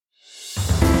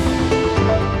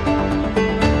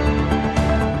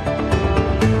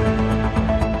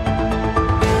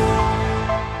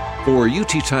For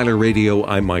UT Tyler Radio,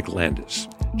 I'm Mike Landis.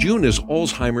 June is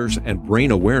Alzheimer's and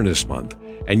Brain Awareness Month,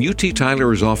 and UT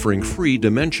Tyler is offering free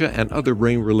dementia and other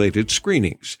brain-related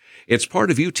screenings. It's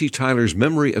part of UT Tyler's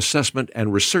Memory Assessment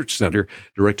and Research Center,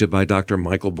 directed by Dr.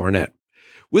 Michael Barnett.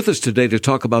 With us today to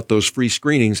talk about those free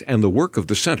screenings and the work of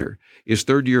the center is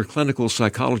third-year clinical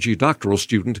psychology doctoral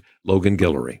student Logan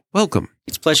Guillory. Welcome.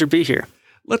 It's a pleasure to be here.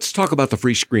 Let's talk about the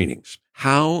free screenings.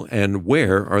 How and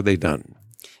where are they done?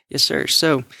 Yes, sir.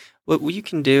 So what you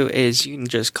can do is you can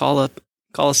just call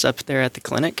us up there at the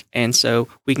clinic. And so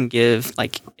we can give,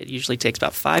 it usually takes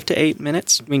about 5 to 8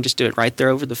 minutes. We can just do it right there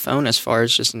over the phone as far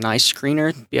as just a nice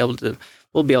screener.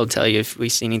 We'll be able to tell you if we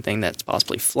see anything that's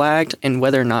possibly flagged and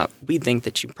whether or not we think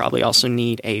that you probably also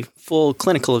need a full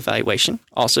clinical evaluation,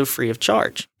 also free of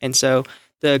charge. And so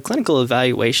the clinical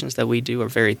evaluations that we do are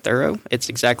very thorough. It's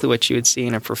exactly what you would see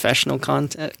in a professional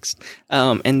context.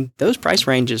 And those price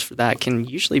ranges for that can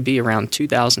usually be around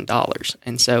 $2,000.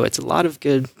 And so it's a lot of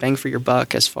good bang for your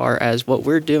buck as far as what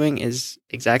we're doing is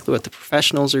exactly what the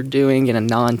professionals are doing in a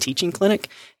non-teaching clinic,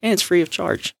 and it's free of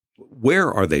charge.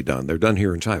 Where are they done? They're done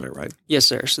here in Tyler, right? Yes,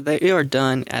 sir. So they are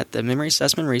done at the Memory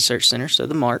Assessment Research Center, so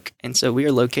the MARC. And so we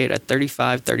are located at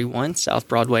 3531 South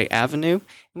Broadway Avenue.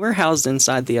 And we're housed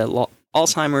inside the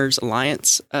Alzheimer's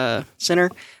Alliance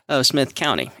Center of Smith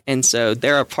County. And so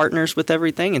they're our partners with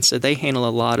everything. And so they handle a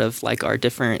lot of our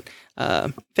different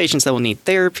patients that will need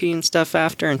therapy and stuff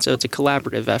after. And so it's a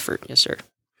collaborative effort. Yes, sir.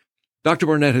 Dr.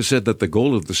 Barnett has said that the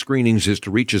goal of the screenings is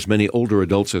to reach as many older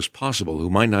adults as possible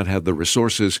who might not have the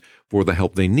resources for the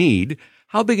help they need.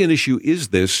 How big an issue is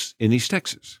this in East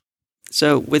Texas?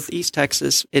 So with East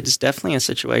Texas, it is definitely a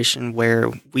situation where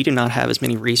we do not have as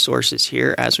many resources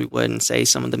here as we would in, say,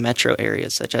 some of the metro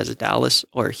areas, such as Dallas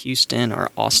or Houston or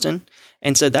Austin.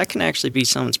 And so that can actually be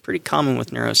something that's pretty common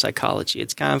with neuropsychology.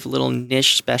 It's kind of a little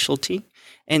niche specialty.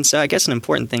 And so I guess an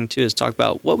important thing, too, is talk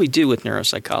about what we do with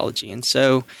neuropsychology. And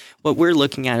so what we're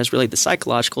looking at is really the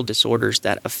psychological disorders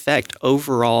that affect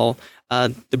overall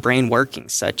the brain working,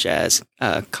 such as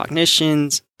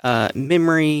cognitions,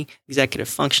 memory, executive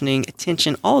functioning,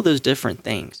 attention, all of those different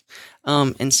things.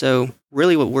 And so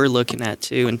really what we're looking at,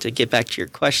 too, and to get back to your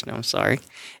question,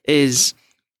 is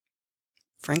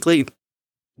frankly,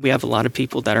 we have a lot of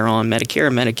people that are on Medicare or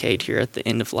Medicaid here at the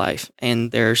end of life. And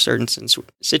there are certain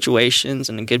situations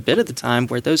and a good bit of the time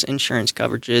where those insurance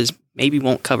coverages maybe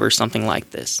won't cover something like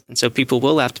this. And so people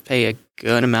will have to pay a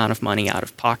good amount of money out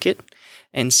of pocket.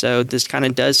 And so this kind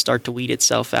of does start to weed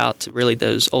itself out to really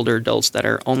those older adults that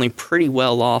are only pretty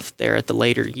well off there at the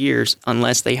later years,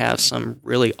 unless they have some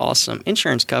really awesome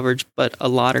insurance coverage. But a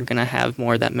lot are going to have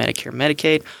more of that Medicare,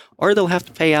 Medicaid, or they'll have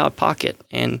to pay out of pocket.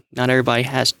 And not everybody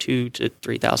has $2,000 to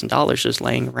 $3,000 just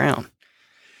laying around.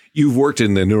 You've worked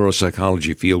in the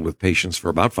neuropsychology field with patients for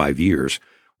about 5 years.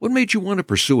 What made you want to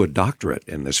pursue a doctorate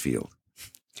in this field?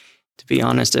 To be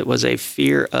honest, it was a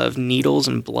fear of needles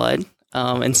and blood.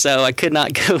 And so I could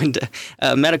not go into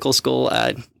medical school.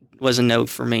 Was a no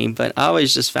for me, but I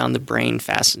always just found the brain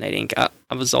fascinating.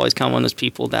 I was always kind of one of those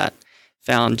people that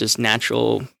found just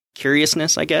natural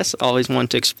curiousness, I guess. I always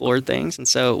wanted to explore things. And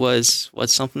so it was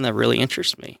something that really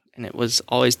interested me. And it was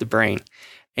always the brain.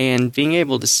 And being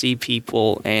able to see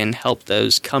people and help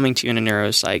those coming to you in a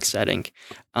neuropsych setting.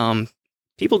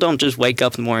 People don't just wake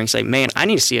up in the morning and say, man, I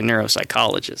need to see a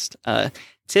neuropsychologist.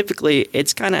 Typically,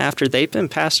 it's kind of after they've been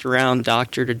passed around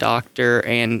doctor to doctor,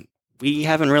 and we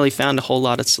haven't really found a whole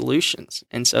lot of solutions.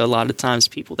 And so a lot of times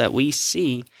people that we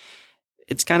see,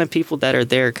 it's kind of people that are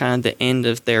there kind of the end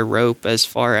of their rope as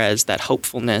far as that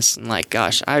hopefulness and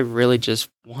gosh, I really just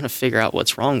want to figure out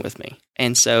what's wrong with me.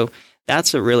 And so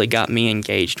that's what really got me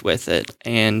engaged with it,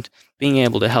 and being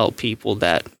able to help people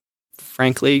that,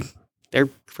 frankly, they're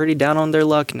pretty down on their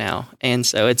luck now. And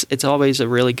so it's always a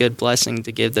really good blessing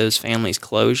to give those families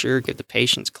closure, give the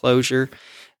patients closure.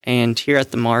 And here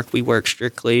at the MARC, we work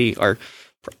strictly or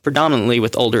predominantly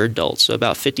with older adults. So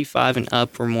about 55 and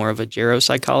up, we're more of a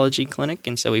geropsychology clinic.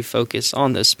 And so we focus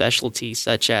on those specialties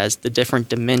such as the different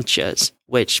dementias,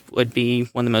 which would be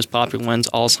one of the most popular ones,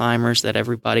 Alzheimer's, that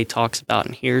everybody talks about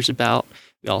and hears about.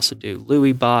 We also do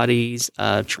Lewy bodies,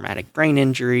 traumatic brain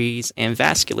injuries, and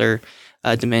vascular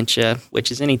dementia,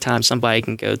 which is anytime somebody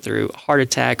can go through a heart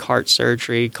attack, heart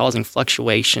surgery, causing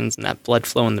fluctuations in that blood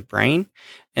flow in the brain,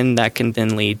 and that can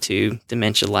then lead to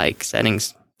dementia-like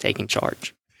settings taking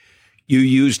charge. You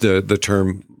used the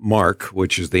term MARC,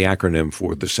 which is the acronym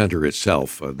for the center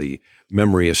itself, the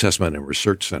Memory Assessment and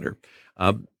Research Center.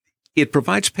 It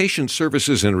provides patient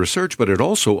services and research, but it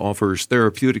also offers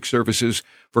therapeutic services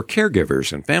for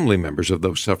caregivers and family members of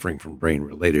those suffering from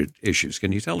brain-related issues.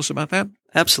 Can you tell us about that?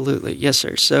 Absolutely. Yes,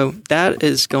 sir. So that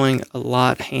is going a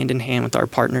lot hand in hand with our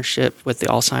partnership with the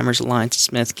Alzheimer's Alliance of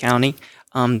Smith County.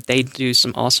 They do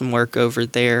some awesome work over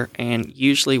there, and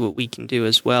usually what we can do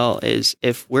as well is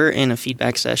if we're in a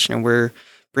feedback session and we're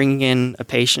bringing in a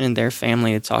patient and their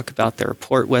family to talk about their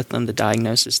report with them, the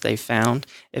diagnosis they found.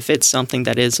 If it's something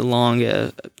that is along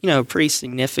a pretty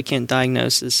significant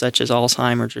diagnosis such as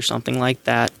Alzheimer's or something like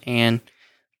that, and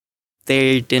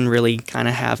they didn't really kind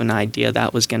of have an idea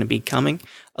that was going to be coming,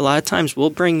 a lot of times we'll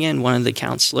bring in one of the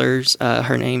counselors.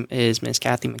 Her name is Miss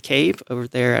Kathy McCabe over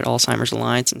there at Alzheimer's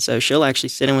Alliance, and so she'll actually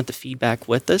sit in with the feedback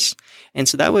with us. And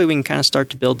so that way we can kind of start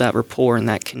to build that rapport and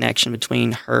that connection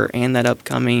between her and that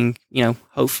upcoming,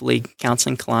 hopefully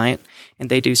counseling client. And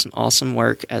they do some awesome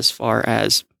work as far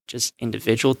as just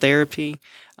individual therapy.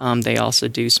 They also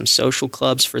do some social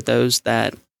clubs for those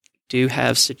that do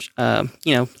have,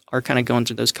 are kind of going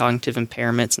through those cognitive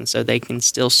impairments, and so they can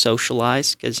still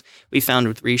socialize, because we found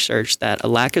with research that a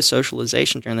lack of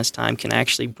socialization during this time can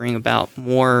actually bring about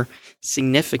more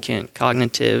significant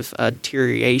cognitive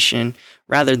deterioration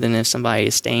rather than if somebody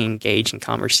is staying engaged in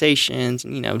conversations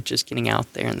and, just getting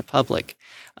out there in the public.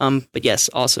 But yes,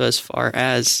 also as far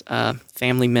as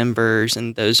family members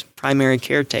and those primary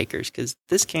caretakers, because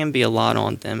this can be a lot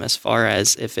on them as far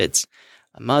as if it's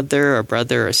a mother, a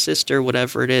brother, a sister,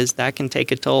 whatever it is, that can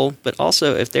take a toll. But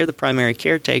also, if they're the primary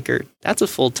caretaker, that's a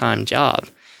full-time job,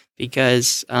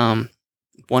 because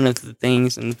one of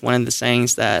the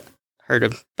sayings that I heard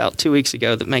about 2 weeks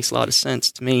ago that makes a lot of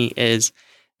sense to me is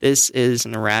this is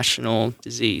an irrational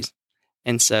disease.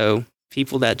 And so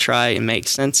people that try and make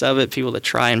sense of it, people that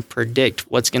try and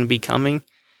predict what's going to be coming,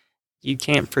 you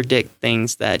can't predict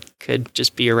things that could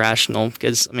just be irrational,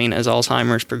 because, as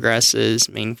Alzheimer's progresses,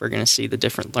 we're going to see the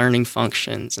different learning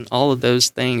functions and all of those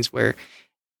things where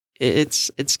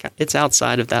it's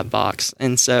outside of that box.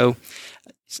 And so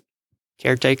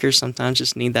caretakers sometimes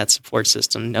just need that support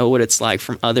system, know what it's like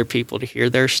from other people, to hear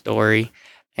their story,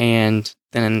 and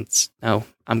then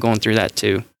I'm going through that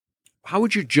too. How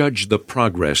would you judge the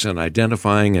progress in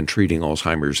identifying and treating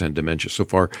Alzheimer's and dementia so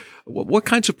far? What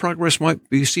kinds of progress might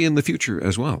we see in the future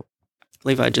as well? I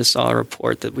believe I just saw a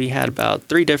report that we had about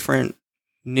 3 different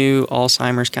new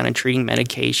Alzheimer's kind of treating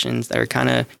medications that are kind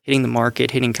of hitting the market,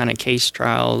 hitting kind of case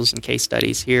trials and case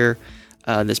studies here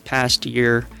this past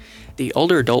year. The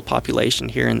older adult population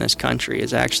here in this country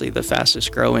is actually the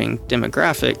fastest growing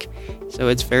demographic. So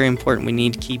it's very important. We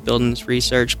need to keep building this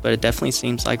research, but it definitely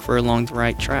seems like we're along the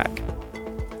right track.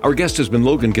 Our guest has been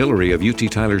Logan Guillory of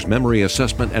UT Tyler's Memory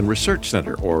Assessment and Research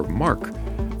Center, or MARC.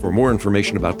 For more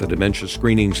information about the dementia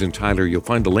screenings in Tyler, you'll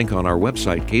find a link on our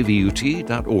website,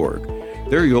 kvut.org.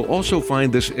 There you'll also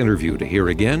find this interview to hear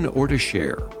again or to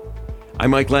share.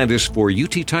 I'm Mike Landis for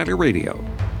UT Tyler Radio.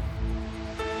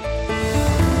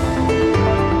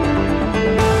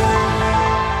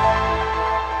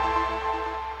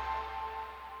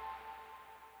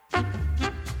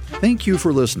 Thank you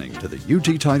for listening to the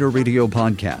UT Tyler Radio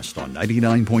podcast on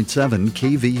 99.7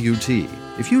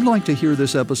 KVUT. If you'd like to hear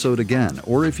this episode again,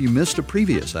 or if you missed a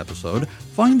previous episode,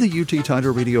 find the UT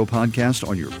Tyler Radio podcast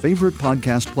on your favorite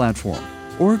podcast platform,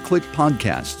 or click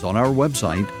podcasts on our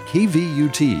website,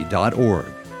 kvut.org.